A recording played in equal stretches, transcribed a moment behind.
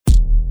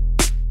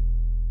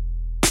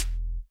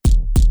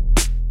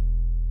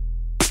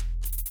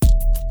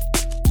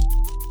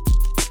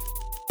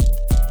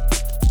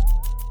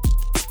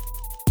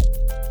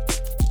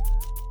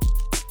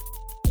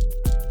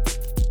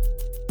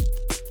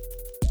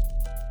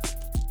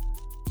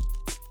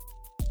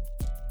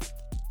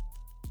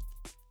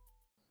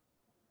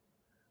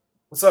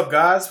What's up,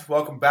 guys?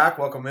 Welcome back.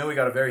 Welcome in. We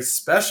got a very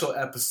special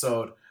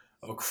episode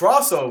of a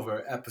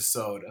crossover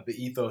episode of the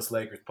Ethos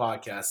Lakers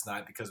podcast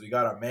tonight because we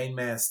got our main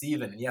man,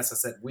 Steven. And yes, I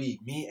said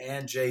we, me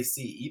and JC,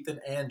 Ethan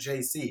and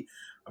JC,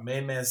 our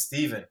main man,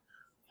 Steven,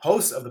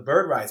 host of the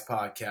Bird Rights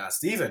podcast.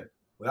 Steven,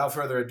 without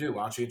further ado,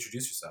 why don't you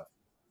introduce yourself?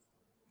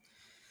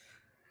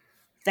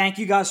 Thank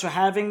you guys for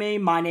having me.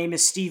 My name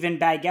is Steven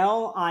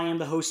Bagel. I am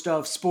the host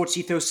of Sports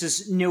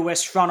Ethos'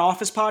 newest front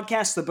office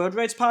podcast, the Bird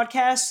Rights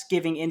podcast,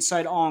 giving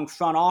insight on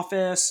front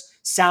office,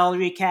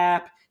 salary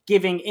cap,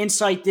 giving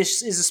insight.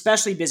 This is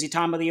especially busy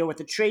time of the year with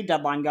the trade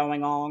deadline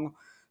going on.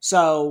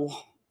 So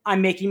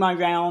I'm making my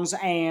rounds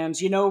and,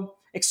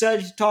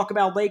 excited to talk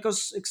about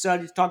Lakers,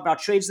 excited to talk about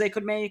trades they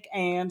could make,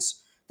 and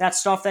that's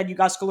stuff that you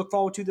guys can look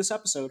forward to this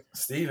episode.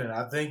 Steven,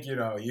 I think, you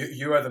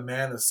are the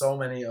man that so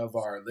many of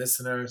our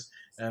listeners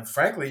and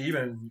frankly,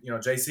 even,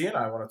 JC and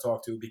I want to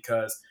talk to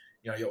because,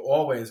 you're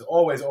always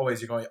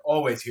you're going to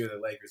always hear the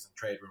Lakers in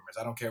trade rumors.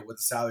 I don't care what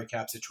the salary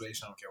cap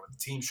situation, I don't care what the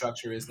team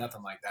structure is,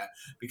 nothing like that,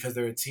 because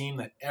they're a team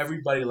that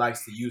everybody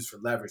likes to use for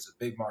leverage, a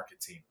big market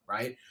team,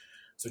 right?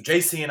 So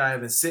JC and I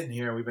have been sitting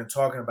here and we've been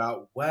talking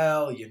about,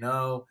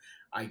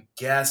 I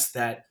guess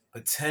that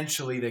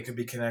potentially they could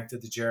be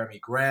connected to Jeremy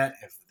Grant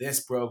if this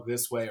broke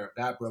this way or if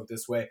that broke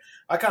this way.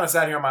 I kind of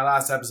sat here in my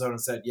last episode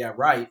and said, yeah,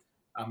 right.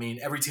 I mean,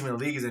 every team in the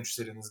league is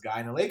interested in this guy.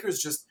 And the Lakers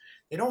just,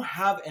 they don't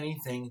have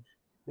anything.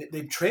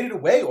 They've traded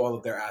away all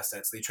of their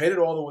assets. They traded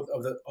all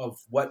of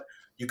what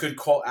you could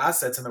call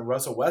assets in the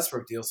Russell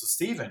Westbrook deal. So,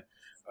 Steven,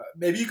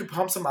 maybe you could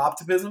pump some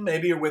optimism.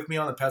 Maybe you're with me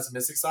on the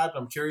pessimistic side, but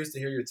I'm curious to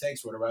hear your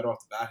takes sort of right off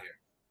the bat here.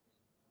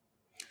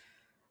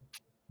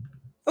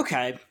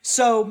 Okay,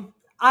 so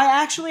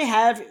I actually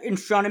have in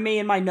front of me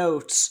in my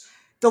notes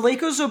the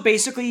Lakers are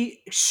basically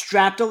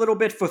strapped a little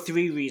bit for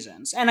three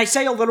reasons. And I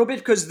say a little bit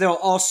because there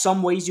are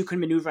some ways you can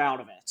maneuver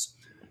out of it.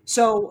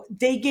 So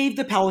they gave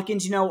the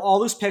Pelicans, all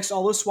those picks,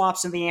 all those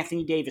swaps in the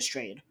Anthony Davis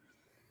trade.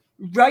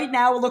 Right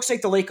now, it looks like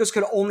the Lakers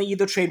could only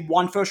either trade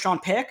one first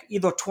round pick,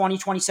 either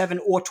 2027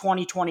 or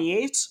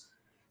 2028,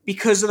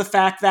 because of the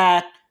fact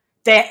that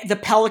the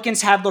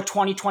Pelicans have their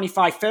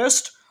 2025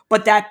 first,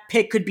 but that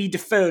pick could be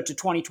deferred to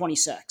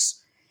 2026.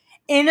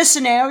 In a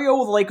scenario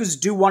where the Lakers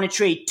do want to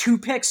trade two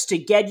picks to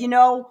get,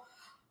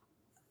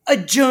 a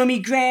Jeremy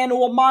Grant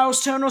or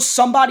Miles Turner,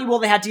 somebody where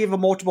they had to give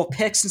them multiple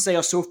picks since they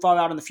are so far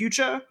out in the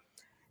future,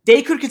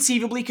 they could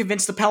conceivably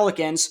convince the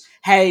Pelicans,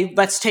 hey,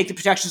 let's take the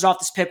protections off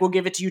this pick. We'll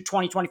give it to you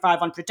 2025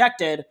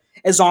 unprotected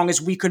as long as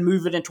we could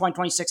move it in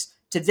 2026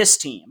 to this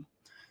team.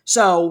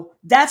 So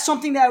that's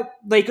something that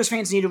Lakers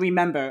fans need to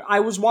remember. I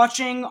was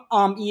watching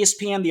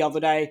ESPN the other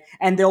day,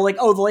 and they're like,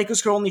 oh, the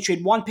Lakers could only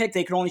trade one pick.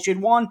 They could only trade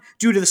one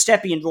due to the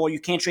Stepien rule. You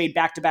can't trade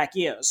back-to-back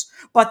years.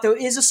 But there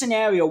is a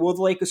scenario where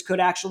the Lakers could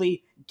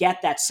actually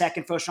get that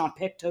second first-round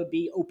pick to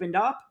be opened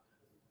up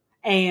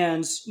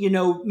and,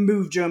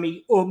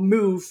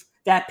 move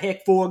that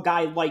pick for a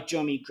guy like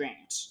Jeremy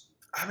Grant.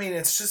 I mean,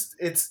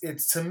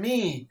 it's to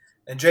me,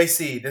 and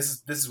JC,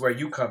 this is where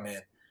you come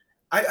in.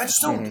 I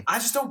just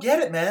don't get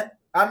it, man.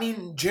 I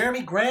mean,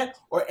 Jeremy Grant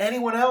or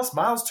anyone else,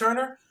 Miles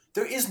Turner,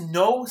 there is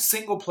no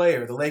single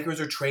player the Lakers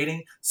are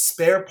trading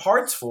spare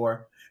parts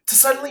for to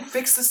suddenly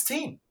fix this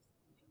team.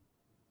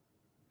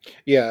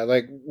 Yeah,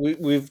 like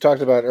we've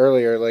talked about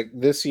earlier, like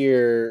this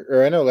year,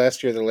 or I know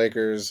last year the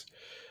Lakers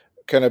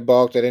kind of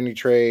balked at any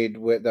trade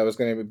that was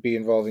going to be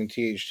involving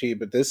THT,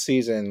 but this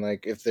season,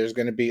 like if there's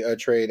going to be a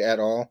trade at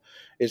all,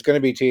 it's going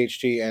to be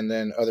THT and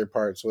then other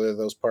parts, whether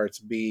those parts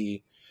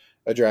be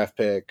a draft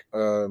pick,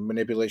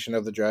 manipulation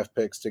of the draft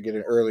picks to get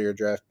an earlier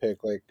draft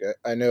pick. Like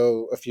I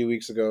know a few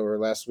weeks ago or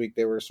last week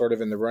they were sort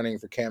of in the running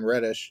for Cam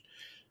Reddish,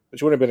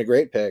 which would have been a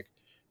great pick.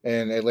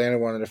 And Atlanta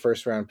wanted a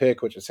first round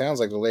pick, which it sounds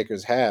like the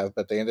Lakers have,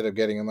 but they ended up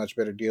getting a much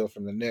better deal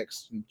from the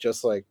Knicks.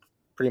 Just like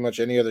pretty much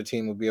any other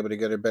team would be able to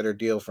get a better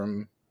deal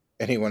from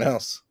anyone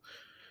else.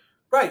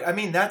 Right. I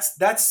mean,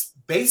 that's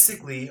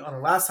basically on the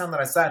last time that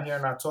I sat here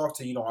and I talked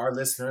to, our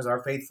listeners,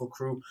 our faithful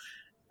crew.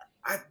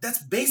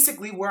 That's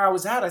basically where I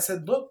was at. I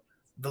said, look,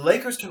 the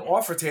Lakers can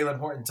offer Taylor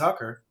Horton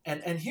Tucker.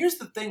 And here's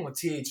the thing with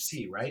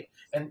THT, right?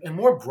 And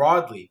more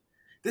broadly,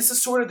 this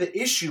is sort of the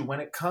issue when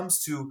it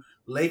comes to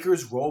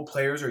Lakers role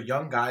players or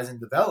young guys in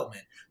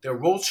development. Their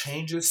role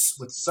changes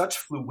with such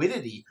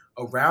fluidity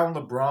around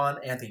LeBron.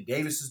 Anthony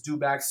Davis is due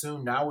back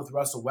soon. Now with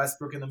Russell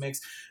Westbrook in the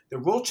mix. The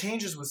role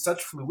changes with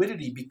such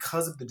fluidity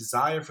because of the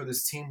desire for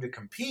this team to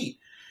compete.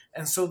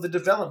 And so the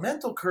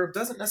developmental curve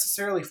doesn't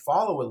necessarily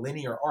follow a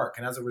linear arc.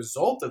 And as a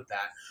result of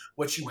that,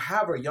 what you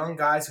have are young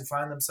guys who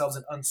find themselves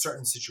in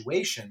uncertain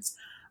situations.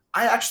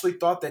 I actually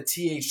thought that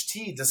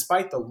THT,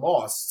 despite the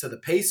loss to the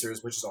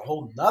Pacers, which is a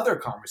whole nother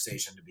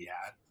conversation to be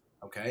had,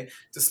 okay,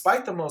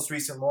 despite the most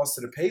recent loss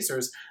to the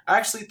Pacers, I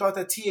actually thought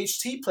that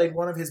THT played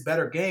one of his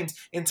better games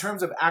in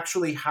terms of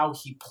actually how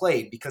he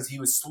played because he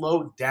was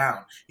slowed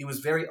down. He was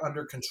very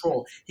under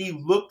control. He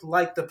looked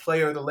like the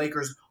player the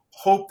Lakers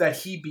hope that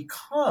he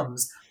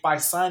becomes by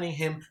signing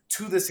him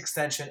to this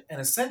extension and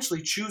essentially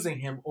choosing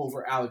him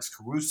over Alex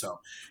Caruso.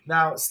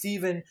 Now,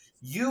 Steven,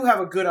 you have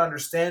a good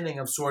understanding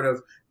of sort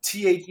of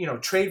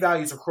trade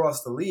values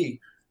across the league.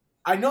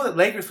 I know that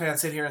Lakers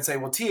fans sit here and say,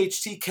 well,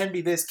 THT can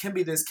be this, can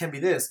be this, can be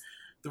this.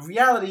 The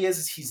reality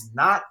is he's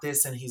not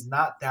this and he's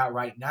not that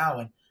right now.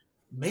 And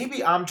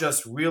maybe I'm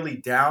just really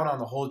down on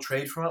the whole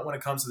trade front when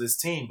it comes to this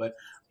team, but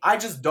I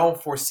just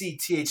don't foresee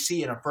THT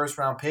in a first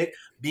round pick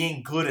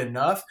being good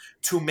enough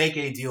to make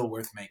a deal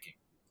worth making.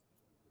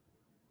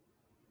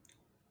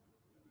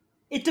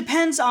 It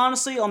depends,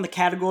 honestly, on the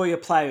category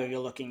of player you're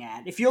looking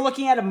at. If you're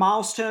looking at a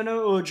Miles Turner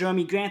or a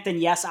Jeremy Grant, then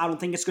yes, I don't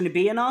think it's going to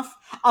be enough.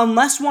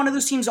 Unless one of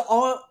those teams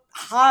are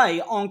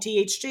high on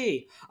THT.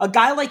 A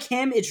guy like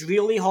him, it's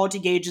really hard to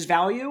gauge his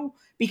value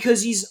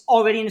because he's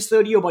already in his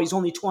third year, but he's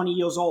only 20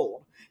 years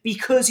old.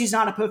 Because he's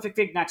not a perfect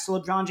fit next to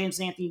LeBron James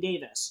and Anthony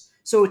Davis.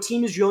 So a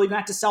team is really going to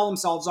have to sell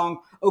themselves on,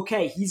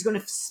 okay, he's going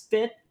to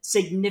fit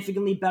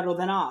significantly better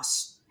than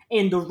us.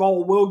 And the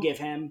role we'll give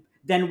him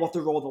than what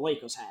the role the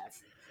Lakers have.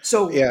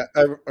 So Yeah,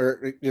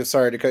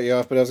 sorry to cut you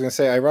off, but I was going to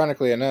say,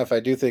 ironically enough, I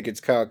do think it's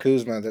Kyle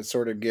Kuzma that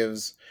sort of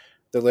gives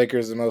the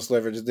Lakers the most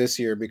leverage this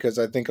year because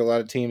I think a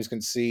lot of teams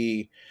can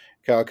see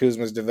Kyle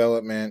Kuzma's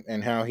development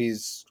and how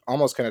he's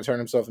almost kind of turned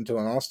himself into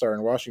an all-star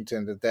in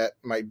Washington. That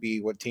might be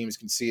what teams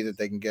can see that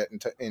they can get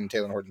in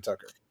Taylor Horton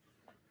Tucker.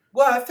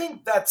 Well, I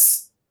think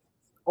that's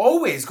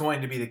always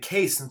going to be the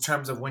case in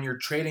terms of when you're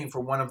trading for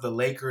one of the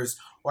Lakers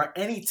or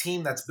any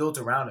team that's built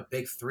around a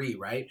big three,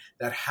 right?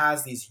 That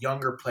has these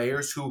younger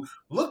players who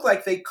look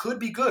like they could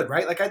be good,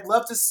 right? Like I'd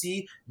love to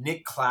see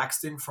Nick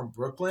Claxton from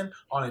Brooklyn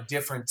on a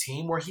different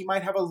team where he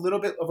might have a little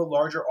bit of a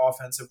larger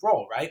offensive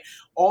role, right?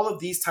 All of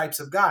these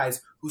types of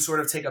guys who sort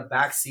of take a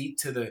back seat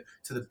to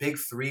the big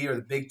three or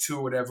the big two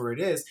or whatever it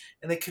is,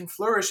 and they can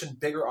flourish in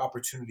bigger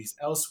opportunities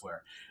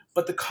elsewhere.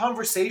 But the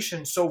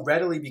conversation so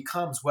readily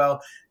becomes,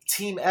 well,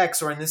 Team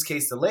X, or in this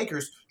case the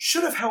Lakers,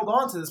 should have held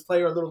on to this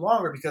player a little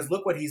longer because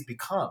look what he's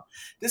become.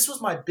 This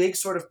was my big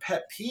sort of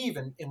pet peeve,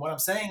 and what I'm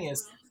saying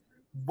is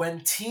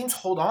when teams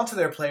hold on to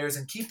their players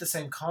and keep the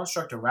same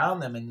construct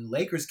around them, in the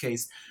Lakers'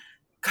 case,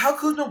 Kyle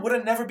Kuzma would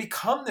have never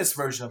become this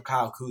version of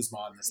Kyle Kuzma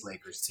on this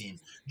Lakers team.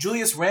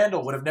 Julius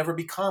Randle would have never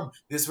become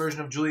this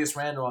version of Julius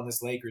Randle on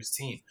this Lakers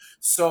team.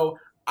 So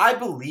I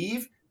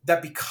believe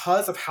that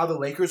because of how the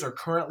Lakers are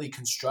currently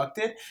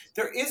constructed,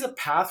 there is a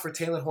path for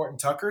Taylor Horton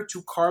Tucker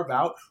to carve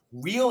out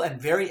real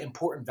and very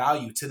important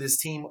value to this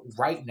team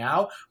right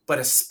now, but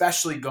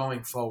especially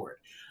going forward.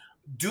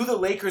 Do the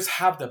Lakers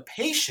have the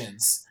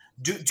patience?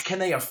 Can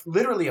they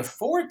literally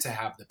afford to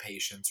have the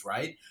patience,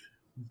 right?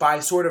 By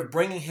sort of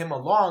bringing him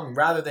along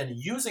rather than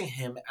using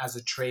him as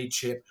a trade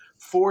chip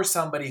for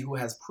somebody who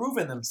has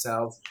proven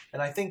themselves.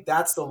 And I think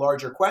that's the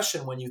larger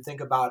question when you think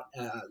about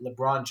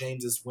LeBron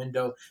James's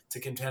window to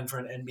contend for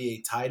an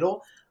NBA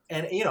title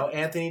and,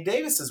 Anthony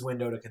Davis's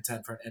window to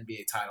contend for an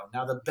NBA title.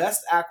 Now, the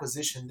best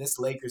acquisition this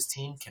Lakers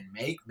team can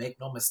make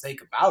no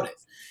mistake about it,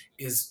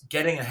 is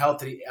getting a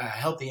healthy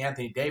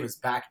Anthony Davis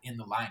back in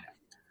the lineup.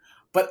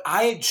 But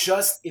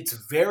it's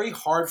very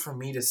hard for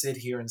me to sit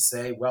here and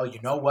say, well,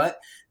 you know what?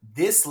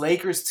 This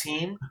Lakers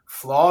team,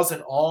 flaws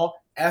and all,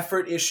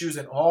 effort issues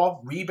and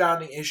all,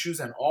 rebounding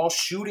issues and all,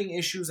 shooting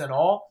issues and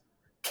all,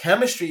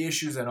 chemistry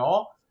issues and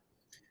all,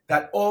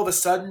 that all of a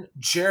sudden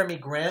Jeremy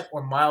Grant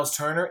or Miles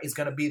Turner is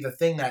going to be the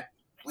thing that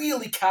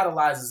really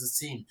catalyzes the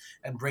team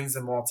and brings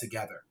them all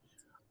together.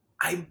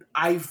 I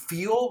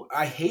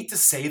hate to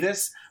say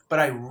this, but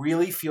I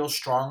really feel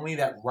strongly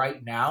that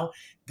right now,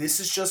 this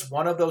is just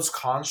one of those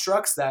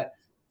constructs that,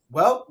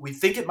 well, we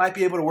think it might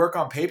be able to work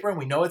on paper and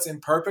we know it's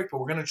imperfect, but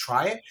we're going to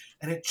try it.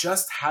 And it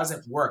just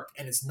hasn't worked.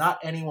 And it's not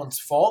anyone's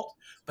fault,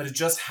 but it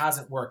just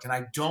hasn't worked. And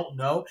I don't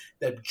know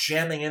that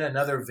jamming in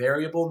another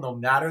variable, no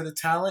matter the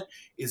talent,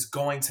 is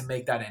going to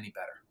make that any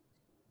better.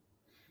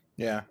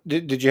 Yeah.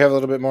 Did you have a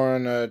little bit more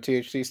on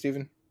THC,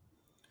 Steven?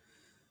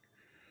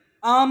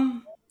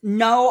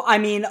 No, I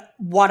mean,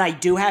 what I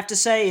do have to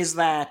say is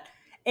that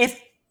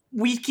if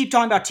we keep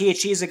talking about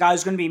THC as a guy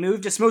who's going to be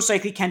moved, it's most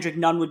likely Kendrick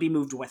Nunn would be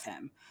moved with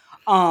him.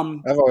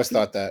 I've always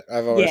thought that.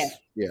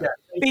 Yeah.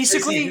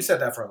 Basically, you said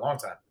that for a long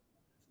time.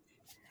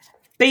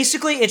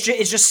 Basically, it's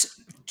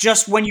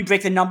just when you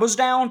break the numbers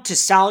down to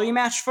salary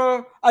match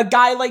for a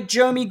guy like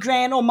Jeremy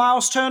Grant or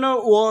Miles Turner,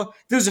 or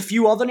there's a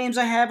few other names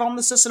I have on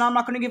this list that I'm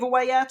not going to give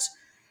away yet.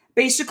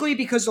 Basically,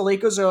 because the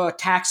Lakers are a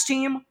tax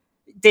team,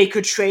 they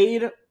could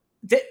trade.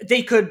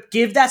 They could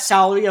give that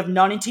salary of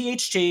Nunn and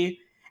THT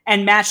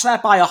and match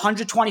that by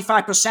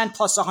 125%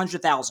 plus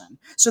 100,000.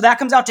 So that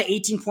comes out to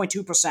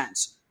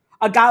 18.2%.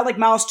 A guy like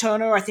Miles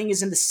Turner, I think,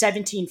 is in the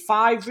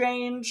 17.5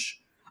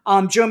 range.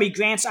 Jeremy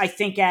Grant's, I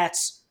think, at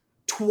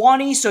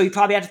 20, so you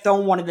probably had to throw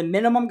in one of the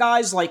minimum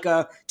guys like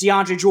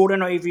DeAndre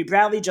Jordan or Avery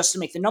Bradley just to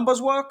make the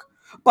numbers work.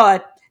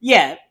 But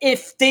yeah,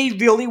 if they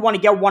really want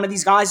to get one of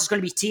these guys, it's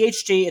going to be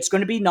THT, it's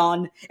going to be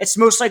Nunn. It's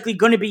most likely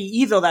going to be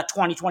either that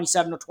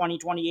 2027 or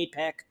 2028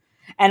 pick.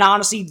 And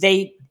honestly,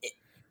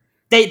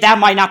 that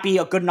might not be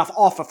a good enough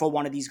offer for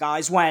one of these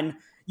guys when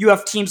you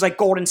have teams like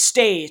Golden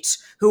State,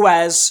 who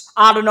has,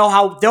 I don't know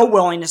how they're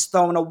willing to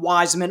throw in a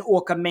Wiseman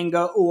or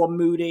Kuminga or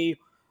Moody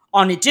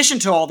on addition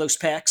to all those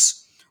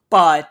picks.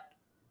 But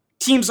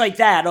teams like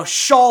that, or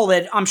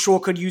Charlotte, I'm sure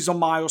could use a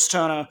Miles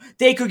Turner.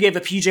 They could give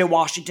a PJ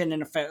Washington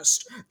in a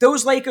first.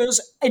 Those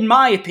Lakers, in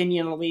my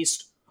opinion at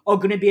least, are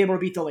going to be able to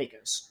beat the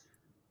Lakers.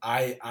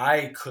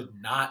 I could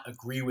not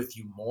agree with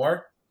you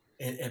more,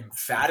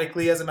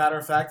 emphatically, as a matter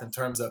of fact, in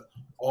terms of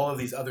all of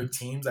these other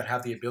teams that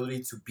have the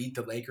ability to beat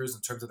the Lakers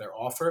in terms of their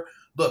offer.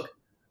 Look,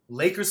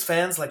 Lakers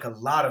fans, like a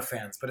lot of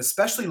fans, but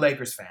especially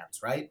Lakers fans,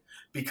 right?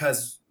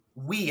 Because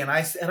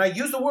I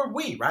use the word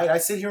we, right? I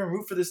sit here and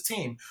root for this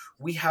team.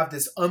 We have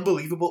this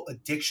unbelievable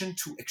addiction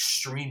to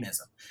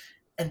extremism.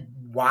 And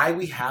why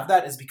we have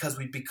that is because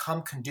we've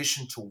become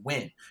conditioned to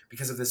win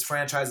because of this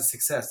franchise's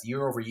success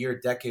year over year,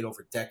 decade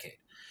over decade.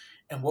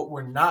 And what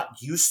we're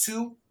not used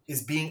to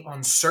is being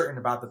uncertain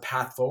about the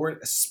path forward,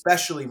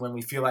 especially when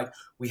we feel like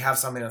we have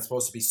something that's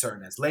supposed to be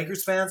certain. As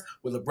Lakers fans,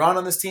 with LeBron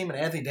on this team and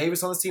Anthony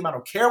Davis on this team, I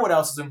don't care what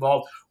else is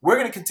involved. We're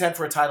going to contend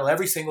for a title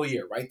every single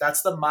year, right?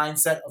 That's the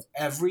mindset of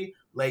every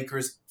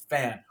Lakers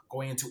fan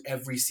going into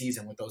every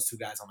season with those two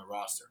guys on the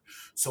roster.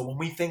 So when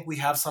we think we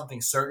have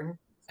something certain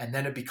and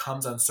then it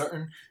becomes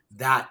uncertain,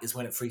 that is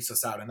when it freaks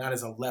us out. And that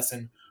is a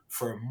lesson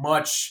for a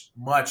much,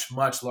 much,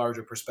 much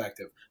larger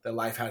perspective that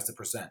life has to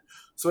present.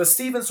 So as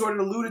Steven sort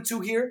of alluded to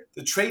here,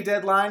 the trade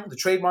deadline, the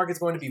trade market is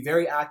going to be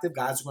very active.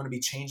 Guys are going to be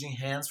changing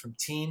hands from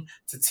team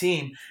to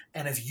team.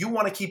 And if you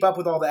want to keep up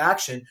with all the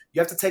action, you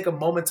have to take a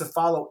moment to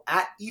follow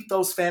at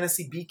Ethos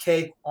Fantasy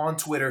BK on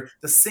Twitter,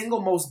 the single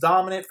most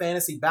dominant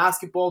fantasy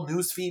basketball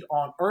news feed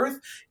on earth.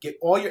 Get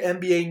all your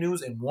NBA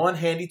news in one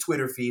handy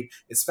Twitter feed.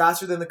 It's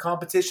faster than the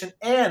competition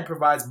and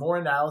provides more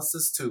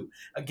analysis too.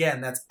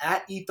 Again, that's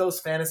at Ethos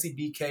Fantasy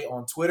BK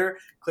on Twitter.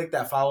 Click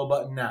that follow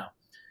button now.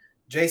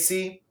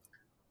 JC,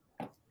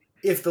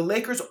 if the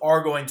Lakers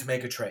are going to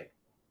make a trade,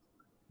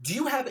 do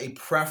you have a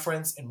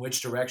preference in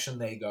which direction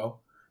they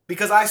go?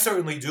 Because I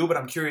certainly do, but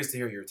I'm curious to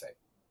hear your take.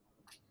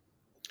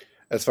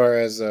 As far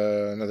as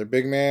another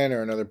big man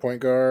or another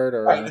point guard,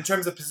 Right, in or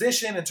terms of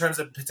position, in terms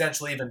of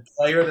potentially even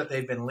player that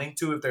they've been linked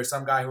to, if there's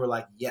some guy who are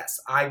like, yes,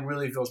 I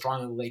really feel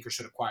strongly the Lakers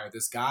should acquire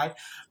this guy.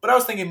 But I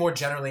was thinking more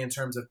generally in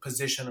terms of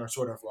position or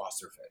sort of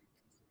roster fit.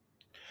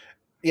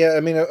 yeah,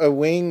 I mean, a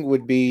wing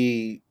would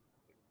be,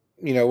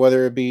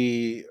 whether it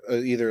be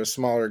either a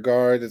smaller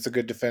guard that's a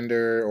good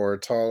defender or a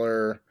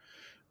taller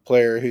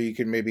player who you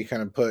can maybe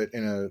kind of put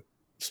in a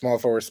small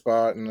forward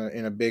spot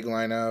in a big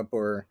lineup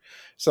or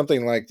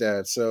something like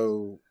that.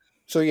 So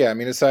yeah, I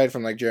mean, aside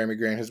from like Jeremy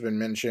Grant has been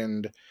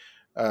mentioned,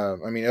 I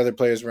mean, other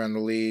players around the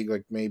league,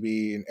 like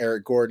maybe an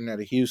Eric Gordon out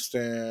of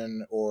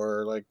Houston,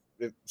 or like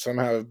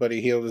somehow if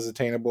Buddy Hield is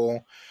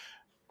attainable,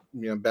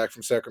 back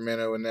from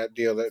Sacramento and that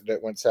deal that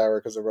went sour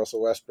because of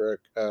Russell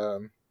Westbrook.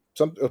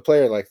 A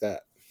player like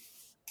that.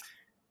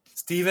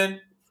 Steven,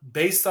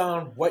 based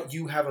on what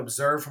you have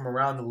observed from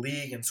around the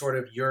league and sort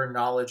of your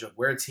knowledge of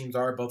where teams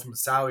are, both from a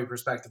salary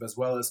perspective as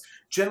well as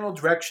general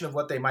direction of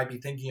what they might be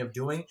thinking of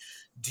doing,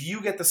 do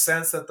you get the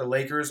sense that the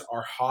Lakers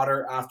are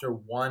hotter after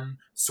one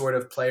sort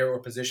of player or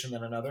position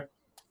than another?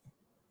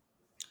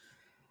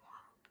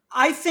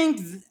 I think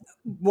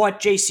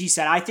what JC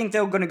said. I think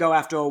they're going to go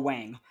after a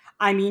wing.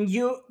 I mean,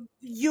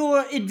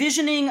 you're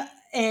envisioning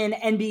an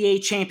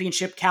NBA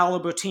championship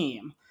caliber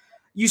team.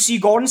 You see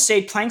Golden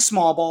State playing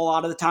small ball a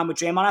lot of the time with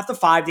Draymond at the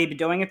five. They've been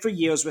doing it for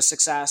years with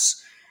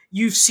success.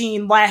 You've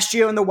seen last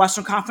year in the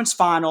Western Conference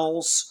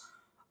Finals.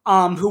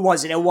 Who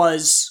was it? It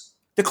was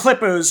the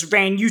Clippers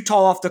ran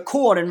Utah off the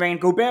court and ran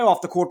Gobert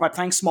off the court by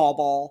playing small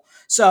ball.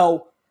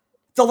 So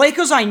the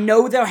Lakers, I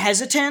know they're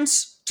hesitant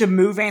to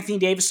move Anthony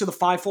Davis to the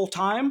five full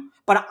time,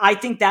 but I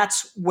think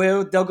that's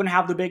where they're going to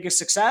have the biggest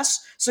success.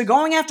 So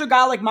going after a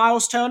guy like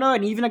Miles Turner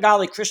and even a guy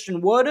like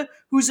Christian Wood,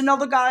 who's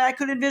another guy I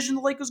could envision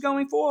the Lakers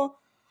going for,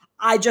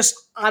 I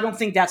don't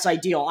think that's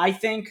ideal. I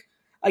think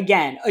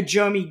again a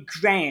Jeremy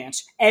Grant,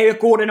 Eric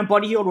Gordon, and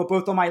Buddy Hield were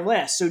both on my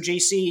list. So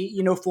JC,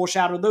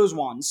 foreshadowed those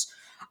ones.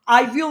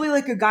 I really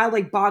like a guy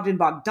like Bogdan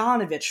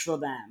Bogdanovic for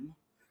them,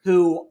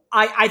 who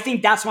I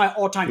think that's my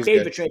all-time He's good.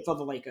 favorite trade for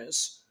the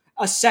Lakers.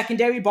 A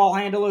secondary ball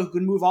handler who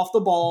can move off the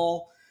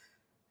ball.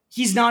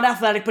 He's not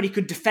athletic, but he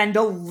could defend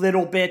a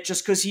little bit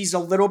just because he's a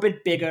little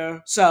bit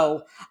bigger.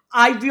 So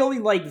I really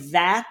like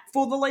that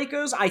for the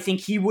Lakers. I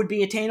think he would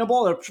be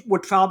attainable. It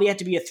would probably have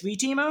to be a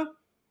three-teamer.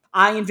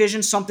 I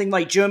envision something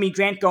like Jeremy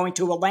Grant going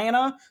to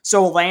Atlanta,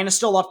 so Atlanta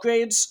still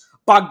upgrades.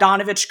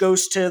 Bogdanovich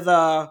goes to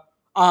the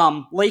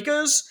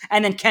Lakers,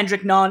 and then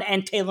Kendrick Nunn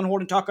and Taylor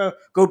Horton Tucker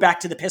go back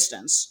to the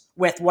Pistons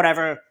with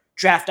whatever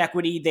draft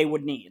equity they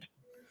would need.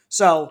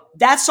 So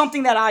that's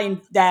something that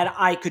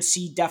I could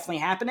see definitely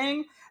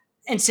happening.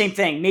 And same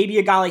thing, maybe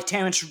a guy like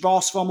Terrence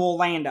Ross from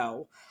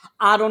Orlando.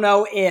 I don't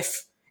know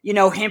if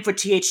him for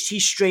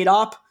THT straight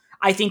up.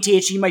 I think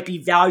THT might be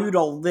valued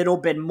a little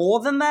bit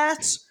more than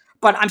that,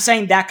 but I'm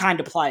saying that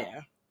kind of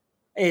player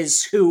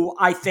is who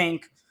I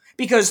think,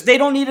 because they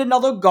don't need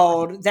another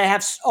guard. They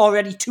have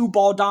already two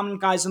ball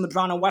dominant guys in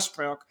LeBron and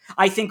Westbrook.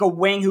 I think a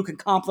wing who can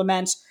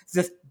complement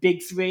the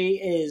big three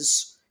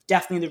is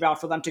definitely the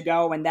route for them to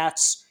go, and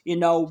that's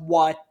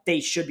what they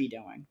should be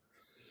doing.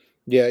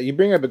 Yeah, you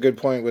bring up a good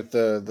point with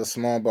the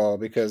small ball,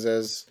 because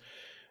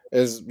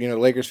as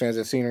Lakers fans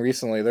have seen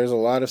recently, there's a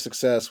lot of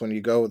success when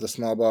you go with a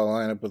small ball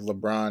lineup with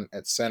LeBron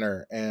at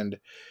center. And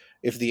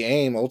if the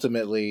aim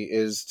ultimately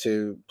is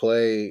to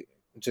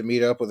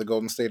meet up with the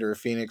Golden State or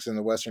Phoenix in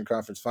the Western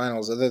Conference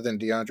Finals, other than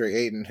DeAndre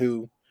Ayton,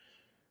 who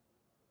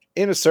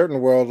in a certain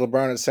world,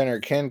 LeBron at center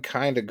can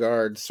kind of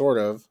guard, sort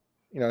of.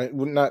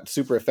 Not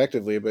super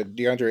effectively, but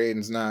DeAndre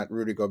Ayton's not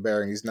Rudy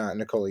Gobert and he's not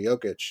Nikola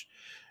Jokic.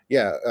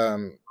 Yeah,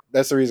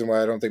 that's the reason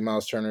why I don't think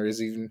Miles Turner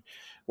is even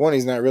one.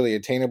 He's not really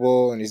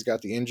attainable, and he's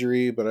got the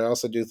injury. But I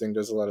also do think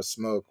there's a lot of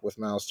smoke with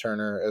Miles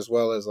Turner, as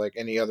well as like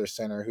any other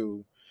center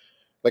who,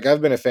 like,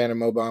 I've been a fan of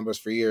Mo Bambas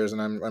for years,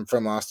 and I'm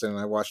from Austin, and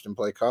I watched him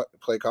play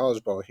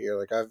college ball here.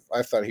 Like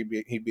I've thought he'd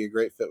be a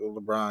great fit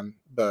with LeBron,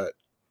 but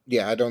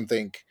yeah, I don't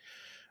think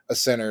a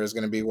center is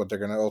going to be what they're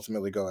going to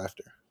ultimately go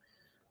after.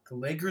 The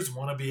Lakers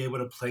want to be able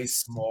to play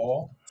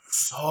small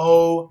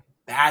so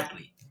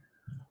badly.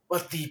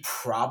 But the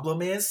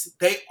problem is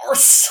they are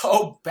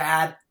so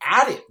bad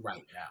at it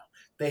right now.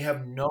 They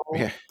have no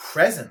Yeah,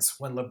 presence.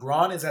 When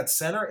LeBron is at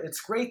center,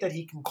 it's great that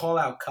he can call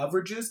out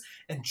coverages,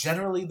 and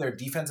generally their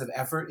defensive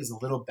effort is a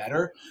little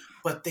better,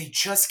 but they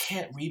just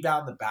can't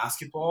rebound the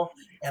basketball.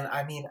 And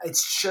I mean,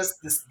 it's just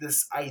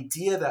this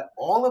idea that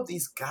all of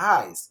these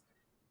guys,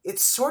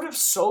 it's sort of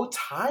so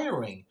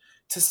tiring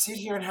to sit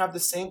here and have the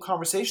same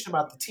conversation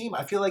about the team.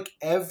 I feel like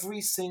every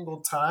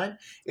single time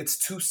it's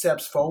two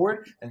steps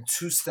forward and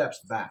two steps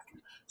back.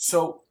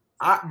 So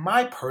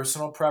my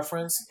personal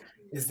preference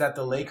is that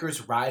the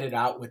Lakers ride it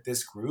out with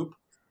this group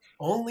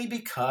only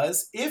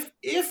because,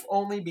 if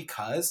only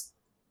because,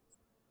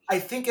 I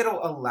think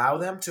it'll allow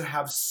them to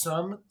have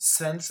some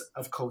sense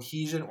of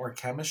cohesion or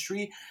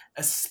chemistry,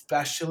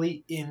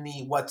 especially in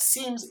the what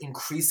seems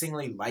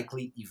increasingly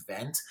likely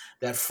event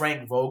that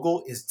Frank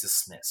Vogel is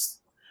dismissed.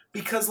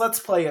 Because let's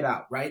play it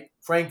out, right?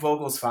 Frank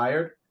Vogel's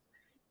fired.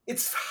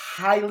 It's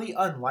highly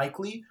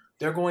unlikely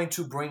they're going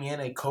to bring in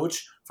a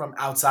coach from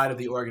outside of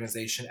the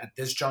organization at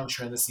this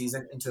juncture in the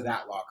season into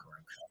that locker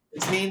room.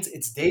 Which means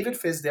it's David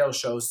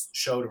Fizdale's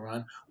show to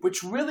run,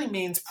 which really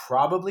means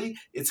probably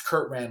it's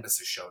Kurt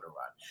Rambis' show to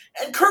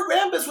run. And Kurt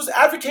Rambis was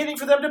advocating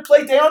for them to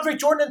play DeAndre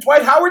Jordan and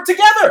Dwight Howard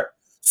together.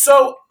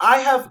 So I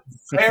have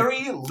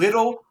very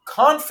little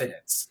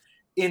confidence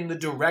in the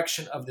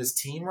direction of this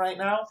team right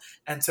now.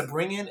 And to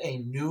bring in a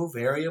new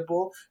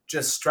variable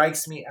just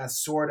strikes me as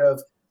sort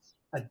of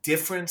a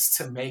difference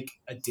to make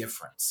a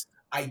difference.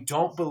 I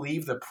don't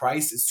believe the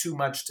price is too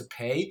much to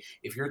pay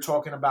if you're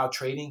talking about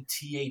trading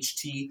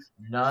THT,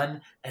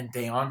 Nunn, and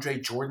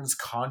DeAndre Jordan's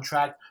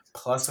contract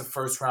plus a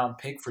first round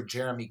pick for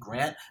Jeremy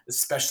Grant,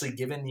 especially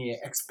given the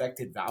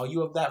expected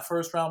value of that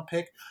first round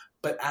pick.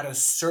 But at a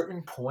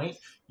certain point,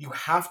 you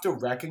have to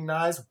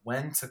recognize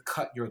when to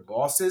cut your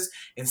losses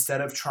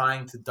instead of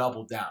trying to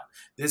double down.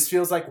 This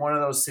feels like one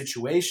of those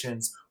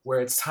situations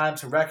where it's time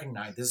to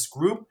recognize this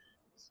group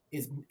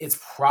it's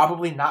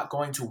probably not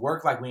going to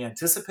work like we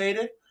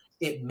anticipated.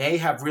 It may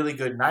have really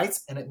good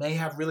nights and it may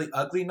have really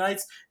ugly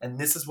nights, and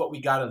this is what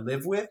we got to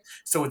live with.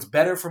 So it's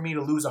better for me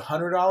to lose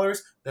 $100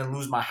 than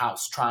lose my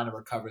house trying to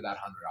recover that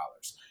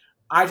 $100.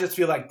 I just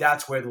feel like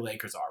that's where the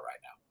Lakers are right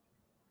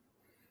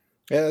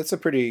yeah, that's a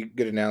pretty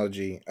good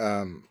analogy.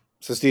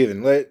 So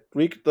Steven,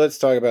 let's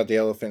talk about the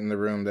elephant in the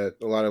room that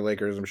a lot of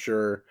Lakers, I'm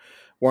sure,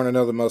 want to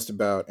know the most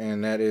about,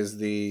 and that is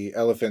the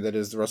elephant that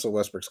is Russell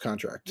Westbrook's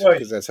contract, now.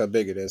 because that's how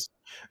big it is.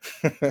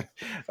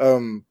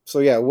 So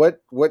yeah,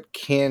 what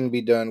can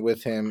be done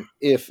with him,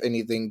 if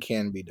anything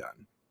can be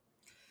done?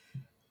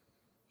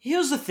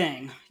 Here's the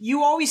thing.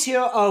 You always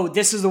hear, oh,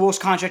 this is the worst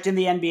contract in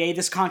the NBA.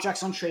 This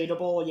contract's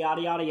untradeable,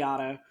 yada, yada,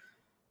 yada.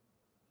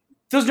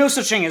 There's no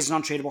such thing as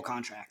an untradeable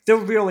contract. There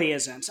really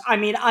isn't. I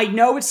mean, I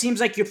know it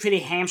seems like you're pretty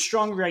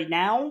hamstrung right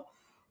now,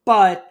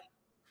 but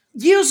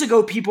years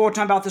ago, people were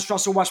talking about this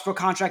Russell Westbrook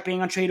contract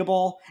being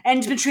untradeable, and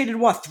he's been traded,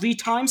 what, 3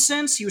 times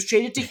since? He was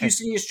traded to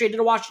Houston, he was traded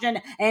to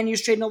Washington, and he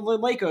was traded to the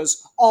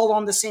Lakers, all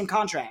on the same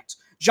contract.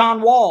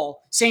 John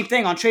Wall, same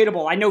thing,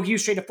 untradeable. I know he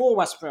was traded for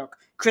Westbrook.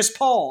 Chris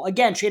Paul,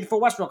 again, traded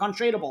for Westbrook,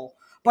 untradeable.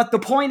 But the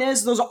point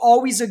is, there's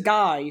always a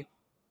guy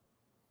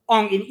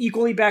on an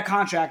equally bad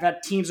contract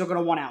that teams are going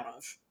to want out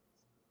of.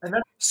 And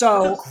that's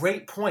So, a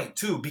great point,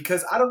 too,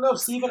 because I don't know,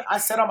 Steven, I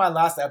said on my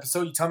last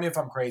episode, you tell me if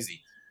I'm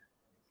crazy.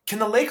 Can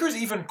the Lakers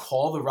even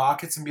call the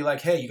Rockets and be like,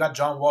 hey, you got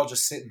John Wall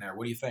just sitting there.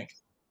 What do you think?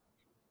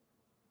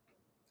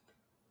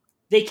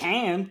 they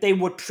can. They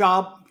would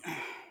The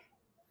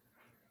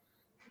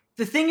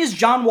thing is,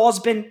 John Wall's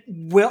been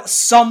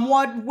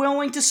somewhat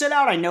willing to sit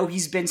out. I know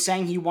he's been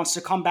saying he wants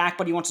to come back,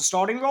 but he wants a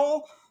starting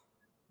role.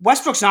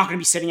 Westbrook's not going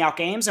to be sitting out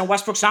games, and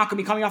Westbrook's not going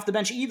to be coming off the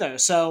bench either.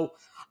 So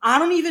I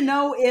don't even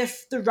know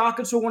if the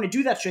Rockets will want to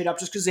do that straight up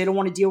just because they don't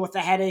want to deal with the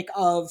headache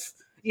of,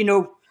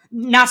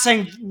 not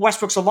saying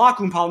Westbrook's a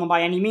locker room problem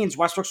by any means.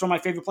 Westbrook's one of my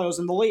favorite players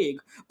in the league,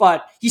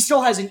 but he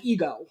still has an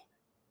ego.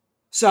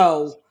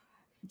 So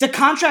the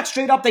contract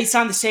straight up, they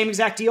signed the same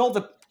exact deal.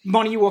 The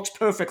money works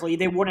perfectly.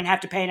 They wouldn't have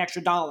to pay an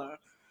extra dollar.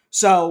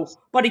 So,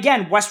 but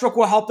again, Westbrook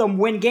will help them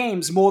win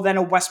games more than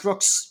a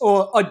Westbrook's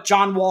or a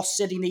John Wall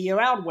sitting the year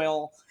out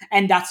will,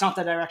 and that's not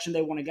the direction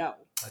they want to go.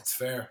 That's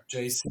fair.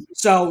 JC.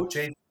 So,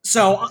 J.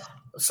 so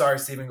Sorry,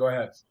 Steven. Go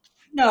ahead.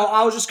 no,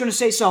 I was just gonna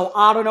say. So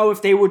I don't know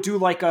if they would do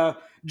like a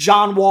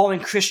John Wall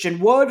and Christian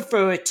Wood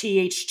for a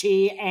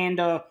THT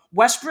and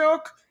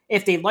Westbrook.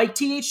 If they like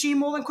THT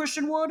more than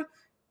Christian Wood,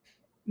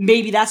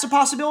 maybe that's a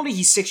possibility.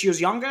 He's 6 years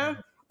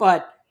younger,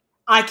 but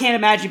I can't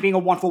imagine being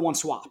a 1-for-1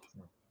 swap.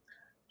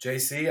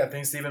 JC, I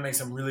think Steven makes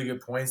some really good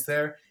points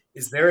there.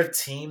 Is there a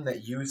team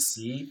that you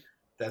see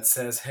that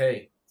says,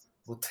 hey,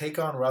 we'll take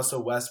on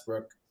Russell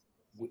Westbrook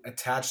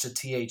attached to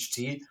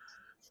THT?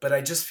 But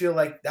I just feel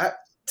like that,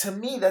 to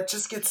me, that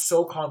just gets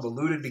so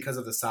convoluted because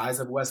of the size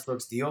of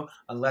Westbrook's deal,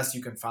 unless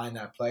you can find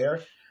that player.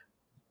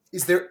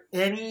 Is there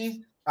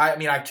any? I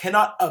mean, I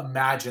cannot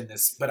imagine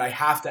this, but I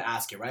have to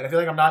ask it, right? I feel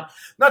like I'm not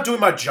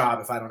doing my job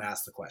if I don't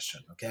ask the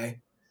question,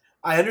 okay?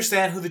 I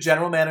understand who the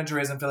general manager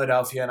is in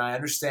Philadelphia, and I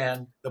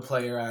understand the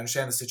player, I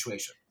understand the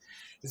situation.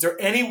 Is there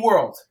any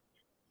world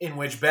in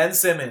which Ben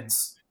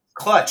Simmons,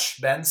 clutch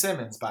Ben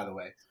Simmons, by the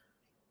way,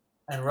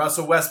 and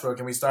Russell Westbrook,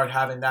 and we start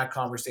having that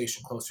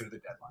conversation closer to the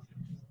deadline?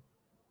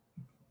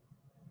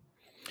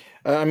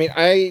 I mean,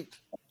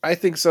 I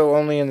think so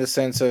only in the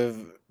sense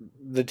of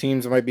the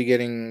teams might be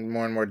getting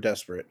more and more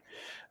desperate.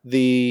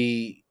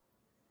 The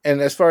and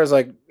as far as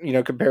like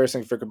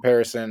comparison for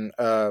comparison,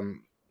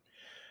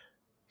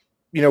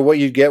 what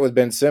you get with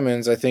Ben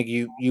Simmons, I think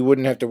you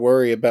wouldn't have to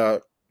worry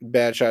about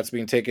bad shots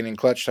being taken in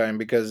clutch time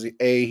because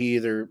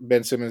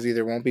Ben Simmons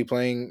either won't be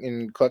playing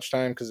in clutch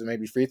time because it may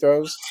be free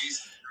throws,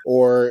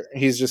 or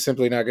he's just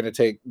simply not going to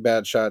take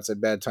bad shots at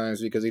bad times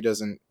because he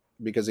doesn't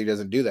do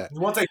that. He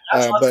won't take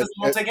that shots But because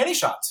he won't take any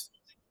shots.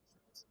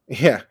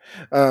 Yeah,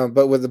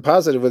 but with the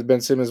positive with Ben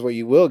Simmons, what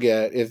you will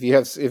get if you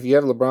have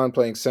LeBron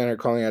playing center,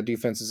 calling out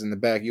defenses in the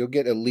back, you'll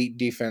get elite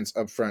defense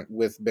up front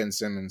with Ben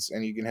Simmons,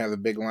 and you can have a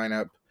big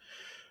lineup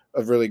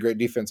of really great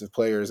defensive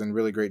players and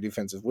really great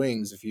defensive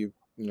wings. If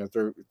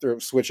throw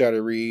switch out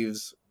a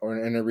Reeves or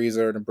an Ariza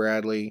or a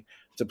Bradley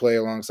to play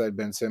alongside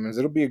Ben Simmons,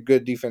 it'll be a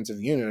good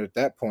defensive unit at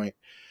that point.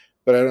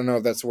 But I don't know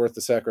if that's worth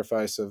the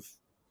sacrifice of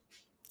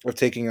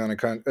taking on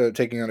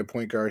a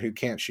point guard who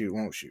can't shoot,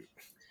 won't shoot.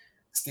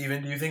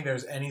 Steven, do you think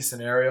there's any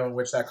scenario in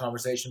which that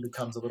conversation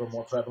becomes a little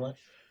more prevalent?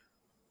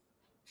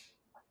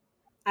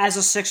 As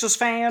a Sixers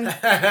fan,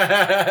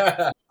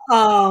 I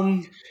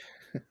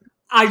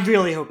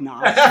really hope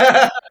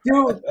not.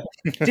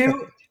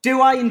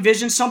 Do I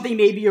envision something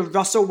maybe a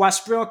Russell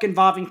Westbrook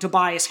involving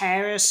Tobias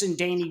Harris and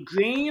Danny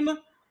Green?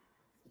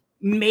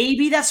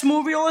 Maybe that's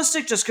more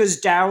realistic just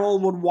because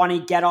Daryl would want to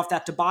get off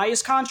that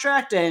Tobias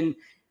contract. And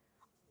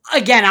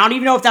again, I don't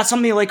even know if that's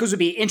something the Lakers would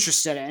be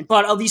interested in,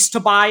 but at least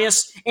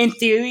Tobias, in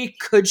theory,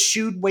 could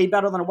shoot way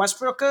better than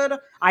Westbrook could.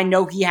 I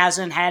know he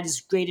hasn't had his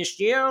greatest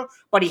year,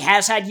 but he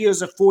has had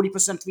years of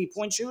 40%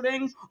 three-point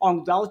shooting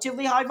on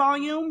relatively high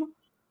volume.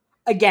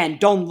 Again,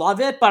 don't love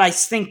it, but I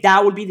think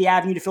that would be the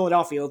avenue to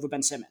Philadelphia over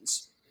Ben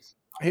Simmons.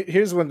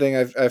 Here's one thing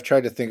I've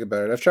tried to think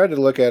about it. I've tried to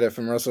look at it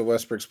from Russell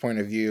Westbrook's point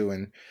of view,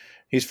 and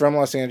he's from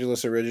Los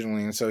Angeles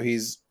originally, and so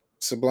he's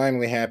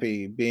sublimely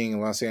happy being a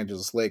Los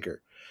Angeles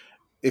Laker.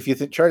 If you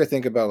try to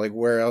think about like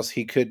where else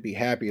he could be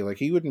happy, like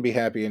he wouldn't be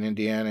happy in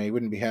Indiana, he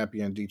wouldn't be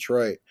happy in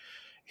Detroit.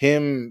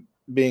 Him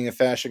being a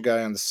fashion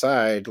guy on the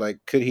side, like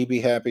could he be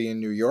happy in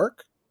New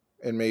York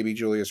and maybe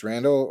Julius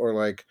Randle, or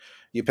like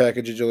you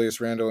package a Julius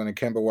Randle and a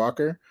Kemba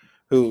Walker,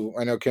 who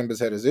I know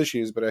Kemba's had his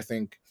issues, but I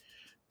think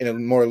in a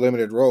more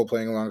limited role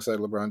playing alongside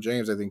LeBron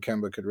James, I think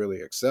Kemba could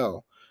really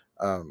excel.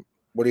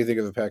 What do you think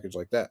of a package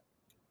like that?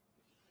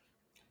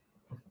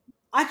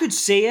 I could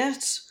see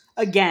it.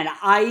 Again,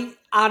 I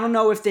don't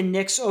know if the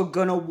Knicks are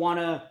gonna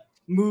want to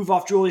move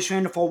off Julius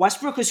Randle for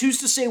Westbrook, because who's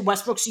to say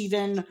Westbrook's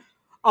even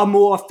a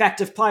more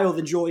effective player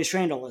than Julius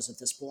Randle is at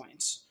this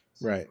point?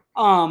 Right.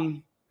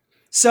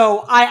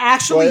 So I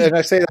actually, and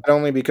I say that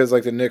only because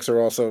like the Knicks are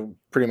also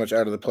pretty much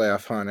out of the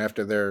playoff hunt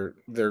after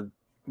their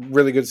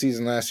really good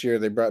season last year.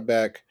 They brought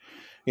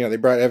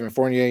Evan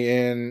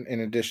Fournier in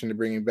addition to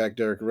bringing back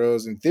Derrick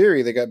Rose. In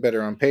theory, they got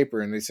better on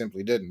paper, and they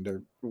simply didn't.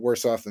 They're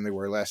worse off than they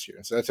were last year.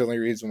 So that's the only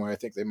reason why I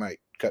think they might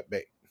cut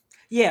bait.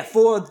 yeah,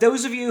 for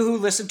those of you who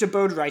listened to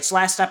Bird Rights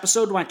last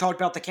episode when I talked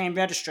about the Cam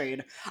Reddish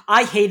trade,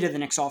 I hated the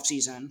Knicks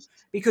offseason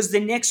because the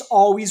Knicks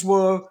always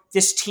were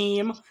this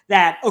team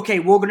that, okay,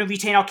 we're going to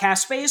retain our cap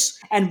space,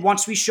 and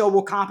once we show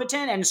we're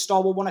competent and a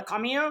star will want to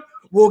come here,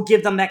 we'll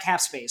give them that cap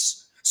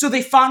space. So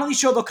they finally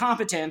show their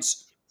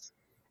competence,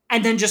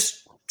 and then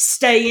just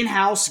stay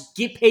in-house,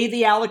 pay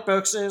the Alec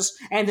Burkses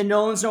and the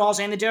Nolans Noels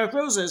and the Derrick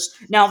Roses.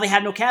 Now they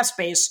have no cap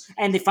space,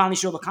 and they finally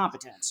show the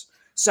competence.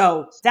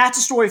 So that's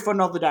a story for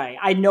another day.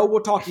 I know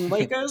we're talking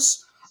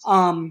Lakers.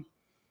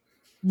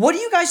 What do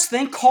you guys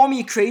think? Call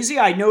me crazy.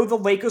 I know the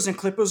Lakers and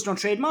Clippers don't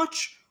trade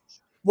much.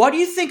 What do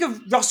you think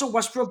of Russell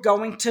Westbrook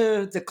going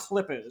to the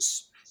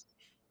Clippers?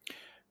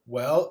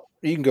 Well,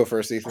 you can go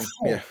first, Ethan.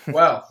 Yeah.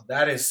 Well,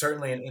 that is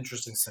certainly an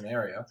interesting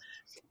scenario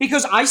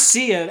because I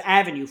see an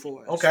avenue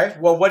for it. Okay.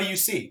 Well, what do you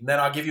see? Then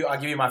I'll give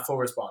you my full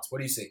response. What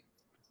do you see?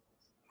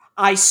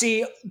 I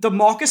see the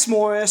Marcus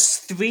Morris,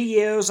 3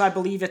 years. I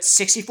believe it's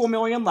 $64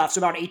 million left, so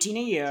about $18 a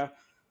year.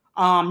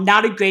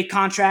 Not a great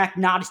contract,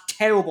 not a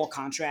terrible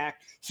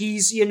contract.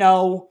 He's,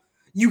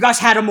 you guys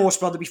had a Morse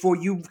brother before.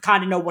 You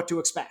kind of know what to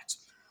expect.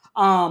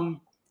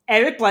 Um,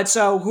 Eric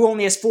Bledsoe, who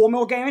only has $4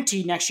 million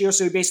guaranteed next year,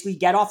 so he basically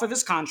get off of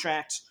his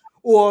contract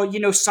or,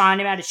 sign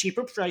him at a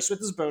cheaper price with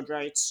his bird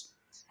rights.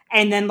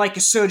 And then like a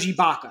Serge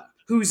Ibaka,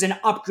 who's an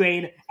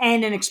upgrade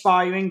and an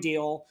expiring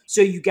deal,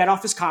 so you get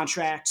off his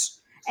contract.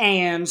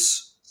 And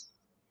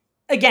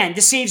again,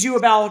 this saves you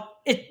about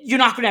it. You're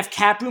not going to have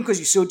cap room because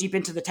you're so deep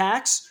into the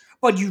tax,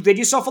 but you rid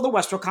yourself of the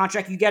Westbrook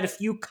contract. You get a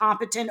few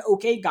competent,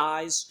 okay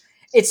guys.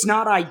 It's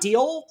not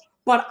ideal,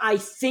 but I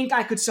think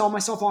I could sell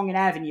myself on an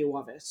avenue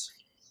of it.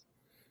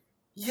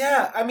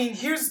 Yeah, I mean,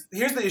 here's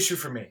the issue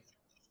for me.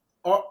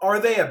 Are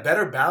they a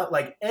better balance?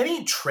 Like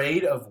any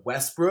trade of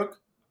Westbrook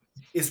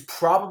is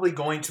probably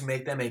going to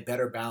make them a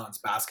better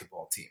balanced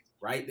basketball team,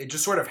 right? It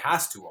just sort of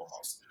has to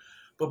almost.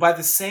 But by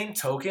the same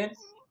token,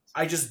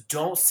 I just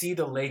don't see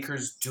the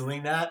Lakers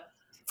doing that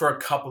for a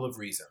couple of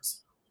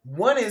reasons.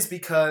 One is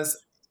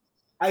because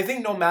I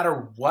think no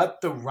matter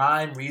what the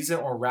rhyme, reason,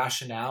 or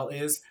rationale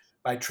is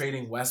by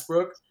trading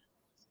Westbrook,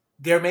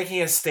 they're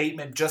making a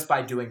statement just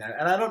by doing that.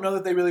 And I don't know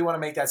that they really want to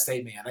make that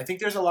statement. And I think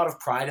there's a lot of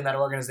pride in that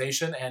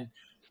organization, and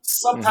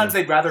sometimes Mhm.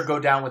 they'd rather go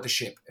down with the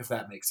ship, if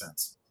that makes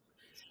sense.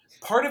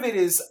 Part of it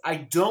is I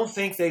don't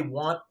think they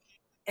want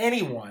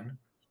anyone,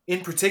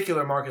 in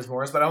particular Marcus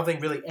Morris, but I don't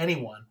think really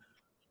anyone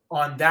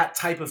on that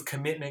type of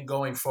commitment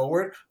going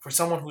forward for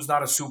someone who's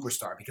not a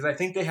superstar, because I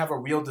think they have a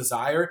real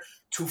desire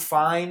to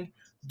find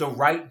the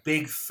right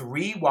big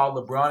three while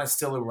LeBron is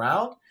still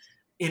around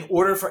in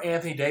order for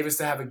Anthony Davis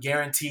to have a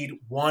guaranteed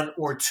one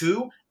or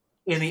two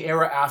in the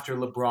era after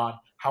LeBron,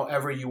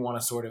 however you want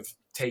to sort of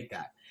take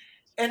that.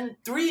 And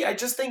three, I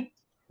just think,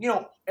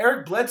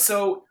 Eric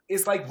Bledsoe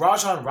is like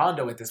Rajon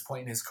Rondo at this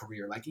point in his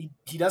career. Like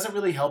he doesn't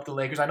really help the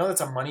Lakers. I know that's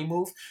a money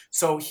move,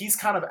 so he's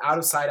kind of out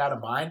of sight, out of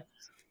mind.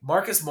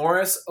 Marcus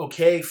Morris,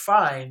 okay,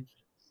 fine.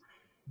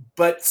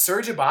 But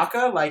Serge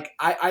Ibaka, like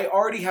I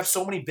already have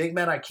so many big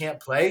men I can't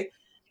play.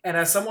 And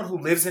as someone who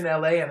lives in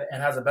LA and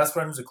has a best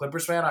friend who's a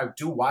Clippers fan, I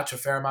do watch a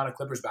fair amount of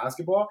Clippers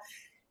basketball.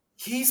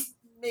 He's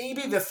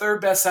maybe the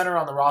third best center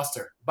on the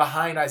roster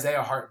behind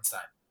Isaiah Hartenstein.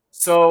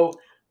 So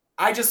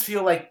I just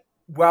feel like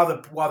while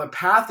the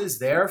path is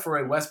there for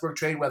a Westbrook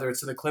trade, whether it's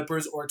to the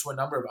Clippers or to a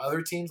number of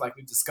other teams like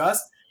we've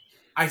discussed,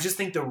 I just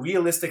think the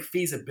realistic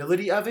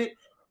feasibility of it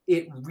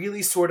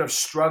really sort of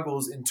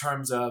struggles in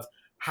terms of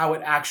how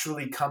it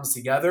actually comes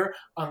together,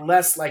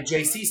 unless, like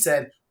JC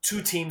said,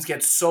 two teams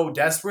get so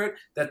desperate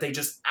that they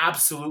just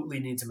absolutely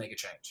need to make a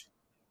change.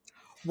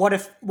 What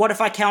if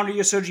I counter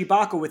your Serge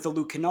Ibaka with the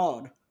Luke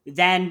Kennard?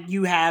 Then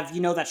you have,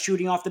 that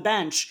shooting off the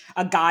bench,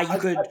 a guy you I,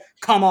 could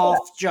come off,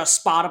 just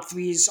spot up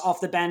threes off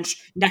the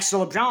bench next to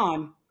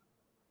LeBron.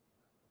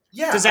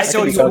 yeah, Does that I I could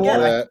sell be think you so. talking to Again,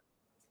 more?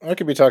 that. I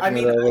could be I talking to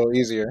mean, that a little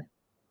easier.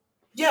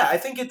 yeah, I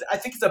think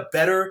it's a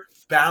better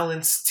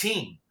balanced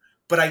team.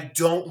 But I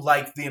don't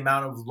like the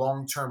amount of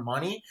long term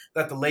money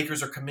that the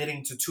Lakers are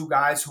committing to two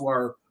guys who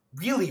are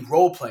really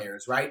role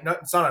players, right? No,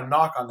 it's not a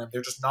knock on them;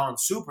 they're just non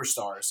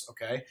superstars,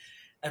 okay?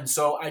 And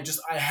so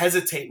I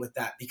hesitate with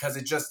that because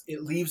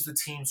it leaves the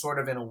team sort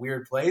of in a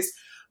weird place.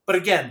 But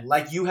again,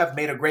 like you have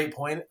made a great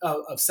point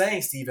of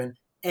saying, Stephen,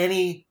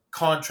 any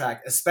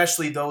contract,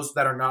 especially those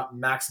that are not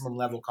maximum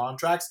level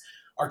contracts,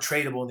 are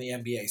tradable in the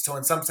NBA. So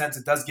in some sense,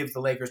 it does give the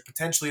Lakers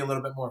potentially a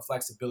little bit more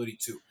flexibility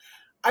too.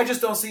 I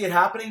just don't see it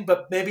happening,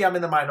 but maybe I'm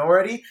in the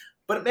minority.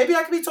 But maybe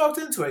I can be talked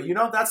into it.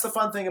 That's the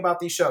fun thing about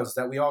these shows,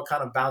 that we all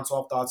kind of bounce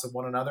off thoughts of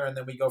one another and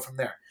then we go from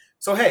there.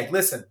 So, hey,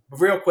 listen,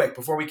 real quick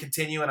before we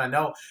continue, and I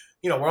know,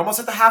 we're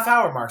almost at the half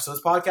hour mark, so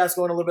this podcast is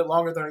going a little bit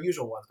longer than our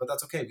usual ones, but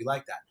that's okay. We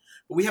like that.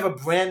 But we have a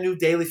brand new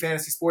daily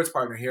fantasy sports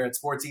partner here at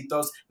Sports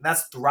Ethos, and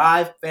that's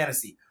Thrive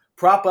Fantasy.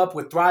 Prop up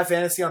with Thrive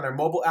Fantasy on their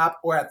mobile app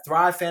or at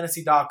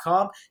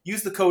thrivefantasy.com.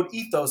 Use the code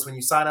ETHOS when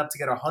you sign up to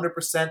get a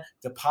 100%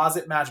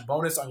 deposit match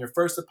bonus on your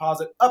first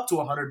deposit up to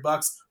 $100,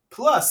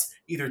 plus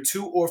either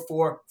 2 or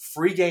 4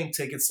 free game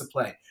tickets to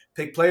play.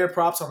 Pick player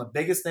props on the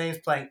biggest names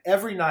playing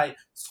every night,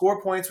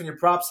 score points when your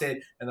props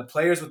hit, and the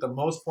players with the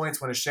most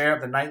points win a share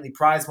of the nightly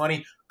prize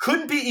money.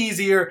 Couldn't be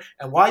easier.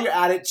 And while you're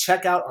at it,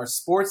 check out our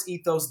Sports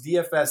Ethos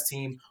DFS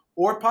team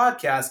or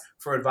podcast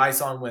for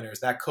advice on winners.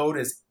 That code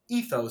is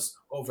ETHOS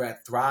over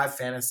at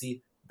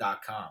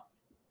thrivefantasy.com.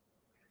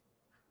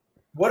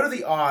 What are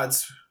the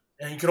odds?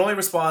 And you can only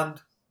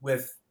respond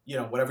with,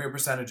 whatever your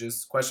percentage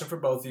is. Question for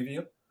both of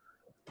you.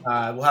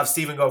 We'll have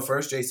Steven go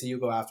first. JC, you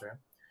go after him.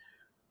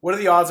 What are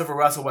the odds of a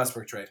Russell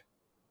Westbrook trade?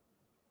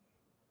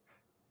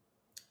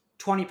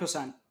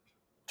 20%.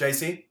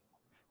 JC?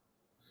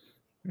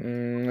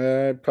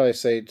 I'd probably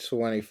say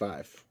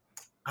 25.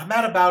 I'm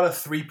at about a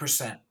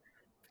 3%.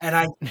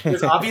 And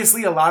there's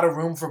obviously a lot of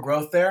room for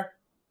growth there.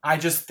 I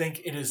just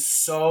think it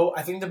is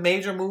I think the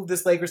major move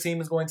this Lakers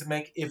team is going to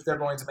make, if they're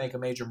going to make a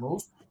major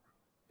move,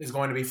 is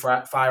going to be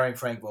firing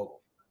Frank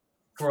Vogel.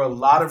 For a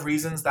lot of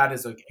reasons, that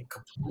is a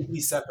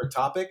completely separate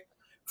topic.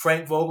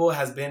 Frank Vogel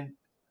has been,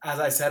 as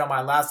I said on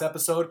my last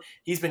episode,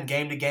 he's been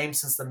game to game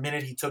since the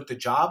minute he took the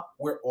job.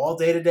 We're all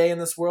day to day in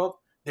this world.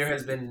 There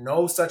has been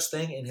no such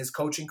thing in his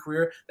coaching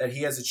career that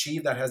he has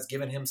achieved that has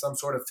given him some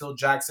sort of Phil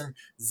Jackson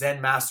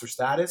Zen master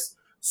status.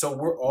 So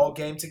we're all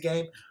game to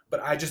game, but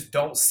I just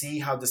don't see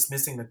how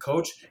dismissing the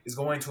coach is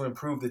going to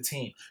improve the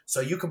team. So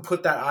you can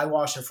put that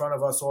eyewash in front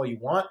of us all you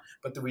want,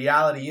 but the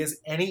reality is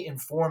any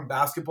informed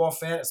basketball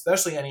fan,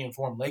 especially any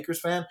informed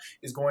Lakers fan,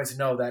 is going to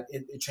know that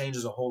it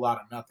changes a whole lot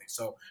of nothing.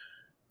 So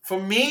for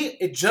me,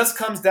 it just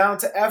comes down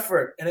to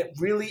effort, and it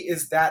really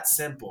is that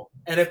simple.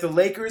 And if the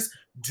Lakers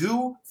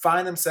do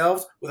find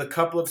themselves with a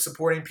couple of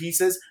supporting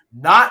pieces,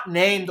 not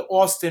named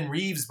Austin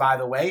Reeves, by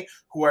the way,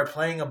 who are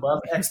playing above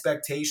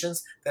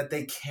expectations, that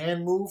they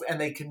can move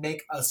and they can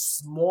make a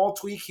small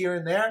tweak here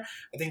and there,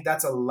 I think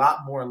that's a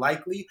lot more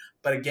likely.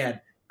 But again,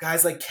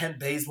 guys like Kent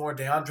Bazemore,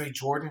 DeAndre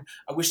Jordan,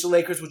 I wish the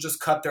Lakers would just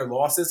cut their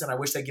losses, and I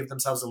wish they give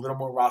themselves a little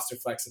more roster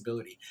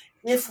flexibility.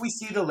 If we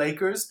see the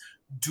Lakers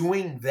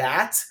doing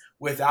that,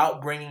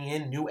 without bringing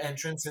in new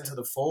entrants into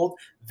the fold,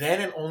 then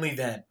and only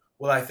then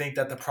will I think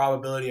that the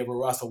probability of a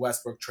Russell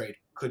Westbrook trade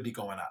could be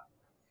going up.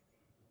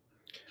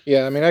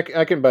 Yeah, I mean,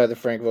 I can buy the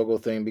Frank Vogel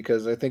thing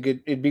because I think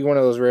it'd be one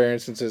of those rare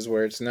instances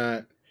where it's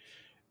not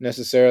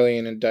necessarily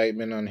an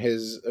indictment on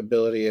his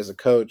ability as a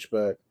coach,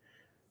 but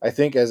I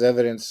think as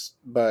evidenced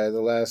by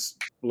the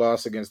last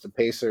loss against the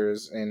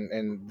Pacers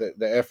and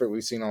the effort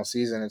we've seen all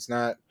season, it's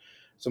not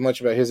so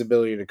much about his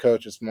ability to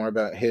coach, it's more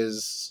about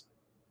his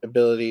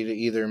ability to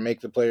either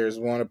make the players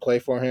want to play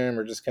for him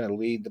or just kind of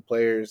lead the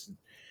players.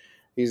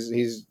 He's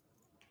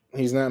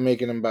he's not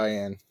making them buy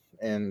in.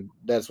 And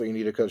that's what you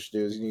need a coach to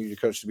do is you need a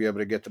coach to be able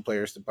to get the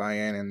players to buy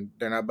in, and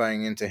they're not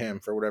buying into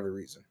him for whatever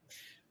reason.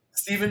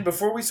 Stephen,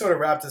 before we sort of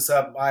wrap this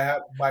up, I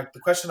have the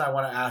question I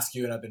want to ask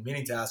you, and I've been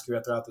meaning to ask you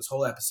throughout this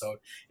whole episode,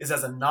 is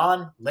as a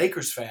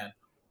non-Lakers fan,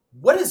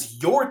 what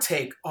is your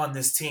take on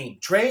this team?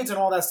 Trades and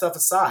all that stuff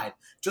aside,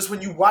 just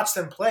when you watch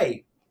them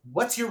play,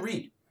 what's your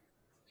read?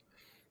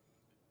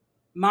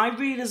 My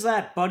read is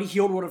that Buddy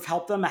Hield would have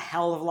helped them a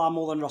hell of a lot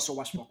more than Russell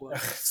Westbrook would.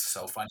 It's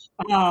so funny.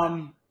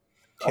 Um,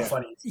 So Yeah.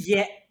 funny.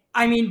 yeah,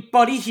 I mean,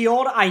 Buddy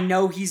Hield, I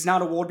know he's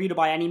not a world beater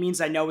by any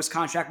means. I know his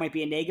contract might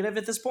be a negative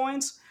at this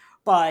point,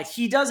 but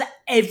he does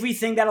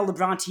everything that a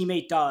LeBron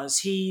teammate does.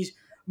 He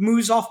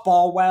moves off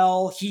ball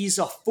well. He's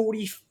a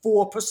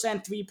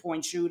 44%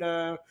 three-point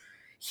shooter.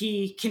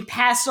 He can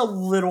pass a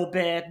little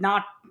bit,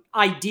 not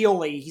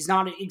ideally. He's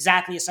not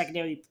exactly a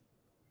secondary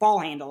ball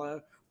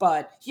handler,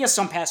 but he has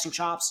some passing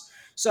chops.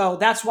 So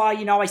that's why,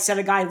 I said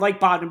a guy like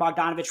Bogdan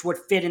Bogdanovich would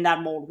fit in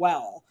that mold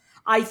well.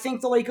 I think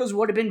the Lakers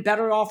would have been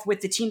better off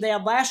with the team they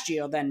had last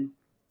year than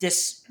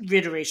this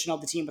iteration of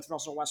the team with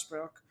Russell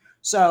Westbrook.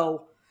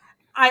 So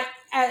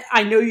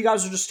I know you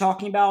guys were just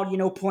talking about,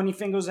 pointing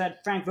fingers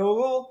at Frank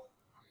Vogel.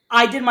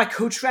 I did my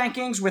coach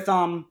rankings with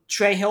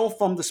Trey Hill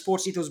from the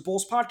Sports Ethos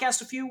Bulls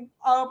podcast a few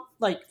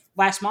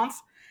last month,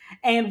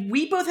 and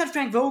we both had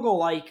Frank Vogel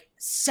like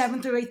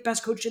seventh or eighth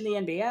best coach in the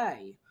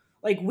NBA.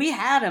 Like we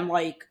had him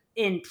like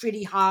in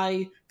pretty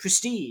high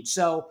prestige.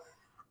 So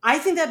I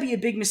think that'd be a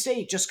big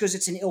mistake just because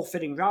it's an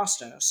ill-fitting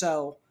roster.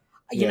 So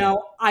Yeah.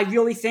 I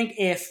really think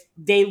if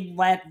they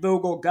let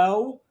Vogel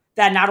go,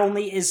 that not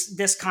only is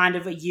this kind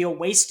of a year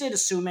wasted,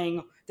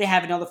 assuming they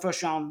have another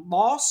first round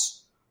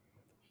loss,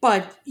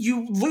 but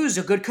you lose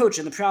a good coach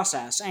in the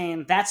process,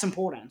 and that's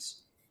important.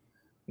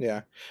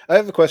 Yeah. I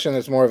have a question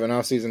that's more of an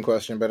off-season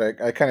question, but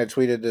I kind of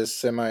tweeted this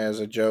semi as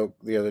a joke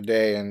the other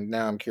day, and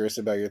now I'm curious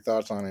about your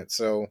thoughts on it.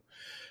 So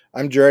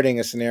I'm dreading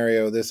a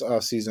scenario this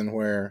off-season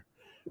where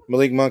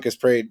Malik Monk has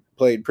played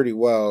pretty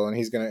well, and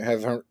he's going to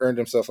have earned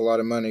himself a lot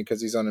of money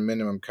because he's on a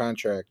minimum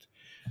contract.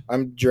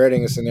 I'm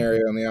dreading a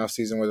scenario in the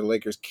offseason where the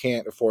Lakers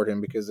can't afford him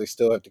because they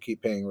still have to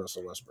keep paying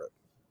Russell Westbrook.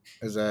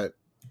 Is that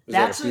a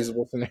That's a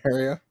feasible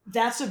scenario?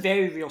 that's a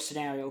very real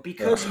scenario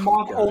because Oh God.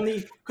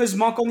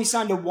 Monk only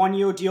signed a 1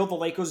 year deal. The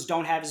Lakers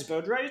don't have his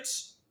bird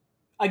rights.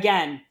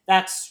 Again,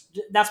 that's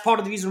part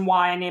of the reason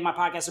why I named my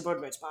podcast a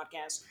Bird Rights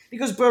podcast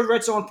because bird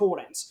rights are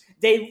important.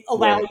 They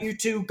allow Right. you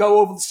to go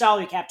over the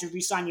salary cap to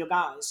re-sign your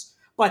guys,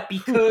 but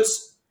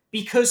because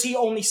he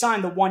only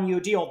signed the 1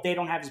 year deal, they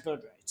don't have his bird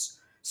rights.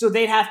 So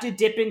they'd have to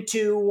dip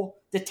into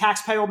the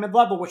taxpayer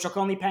mid-level, which are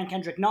currently paying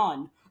Kendrick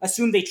none.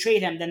 Assume they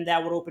trade him, then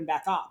that would open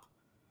back up.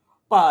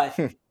 But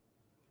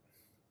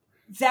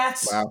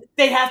that's Wow.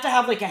 they have to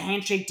have like a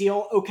handshake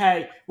deal.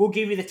 Okay, we'll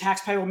give you the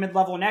taxpayer mid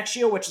level next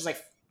year, which is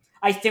like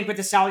I think with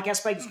the salary cap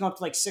spike, it's going up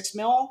to like 6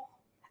 mil,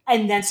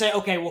 and then say,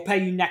 okay, we'll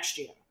pay you next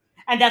year.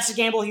 And that's a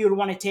gamble he would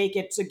want to take.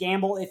 It's a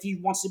gamble if he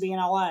wants to be in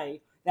LA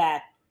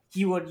that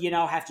he would,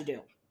 have to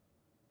do.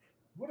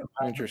 What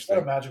a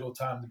Interesting. magical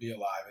time to be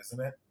alive,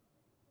 isn't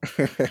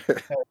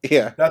it?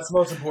 Yeah. That's the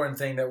most important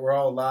thing, that we're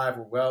all alive,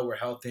 we're well, we're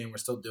healthy, and we're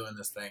still doing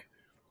this thing.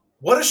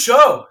 What a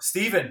show,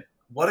 Steven.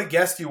 What a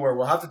guest you were.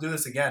 We'll have to do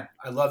this again.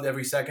 I loved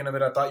every second of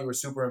it. I thought you were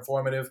super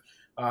informative.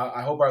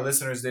 I hope our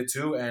listeners did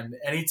too. And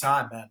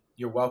anytime, man,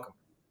 you're welcome.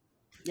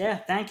 Yeah,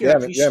 thank you.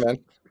 Yeah, man.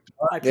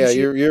 I Yeah,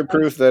 appreciate you're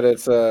proof that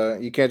it's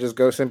you can't just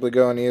simply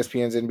go on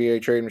ESPN's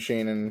NBA trade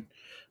machine and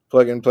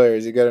plug in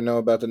players. You got to know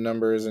about the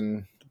numbers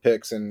and the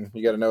picks, and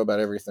you got to know about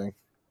everything.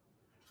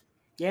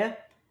 Yeah,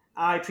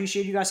 I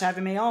appreciate you guys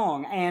having me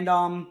on. And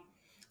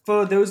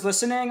For those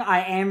listening,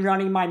 I am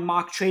running my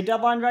mock trade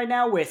deadline right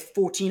now with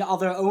 14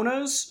 other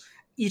owners.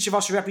 Each of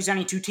us are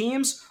representing two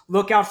teams.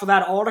 Look out for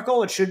that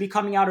article. It should be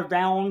coming out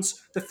around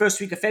the first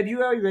week of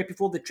February, right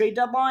before the trade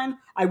deadline.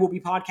 I will be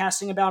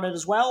podcasting about it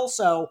as well.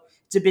 So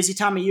it's a busy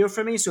time of year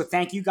for me. So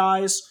thank you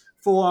guys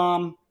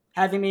for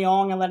having me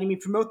on and letting me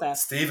promote that.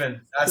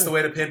 Steven, that's the Cool.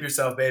 way to pimp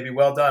yourself, baby.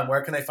 Well done.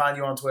 Where can they find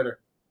you on Twitter?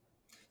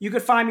 You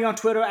could find me on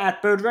Twitter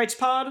at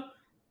BirdRightsPod.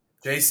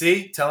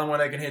 JC, tell them where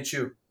they can hit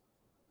you.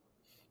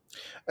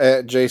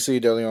 At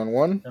JC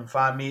DeLeon1. And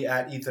find me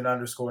at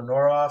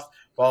Ethan_Noroff.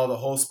 Follow the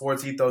whole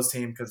Sports Ethos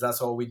team because that's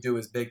all we do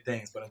is big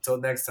things. But until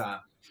next time,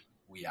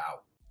 we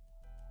out.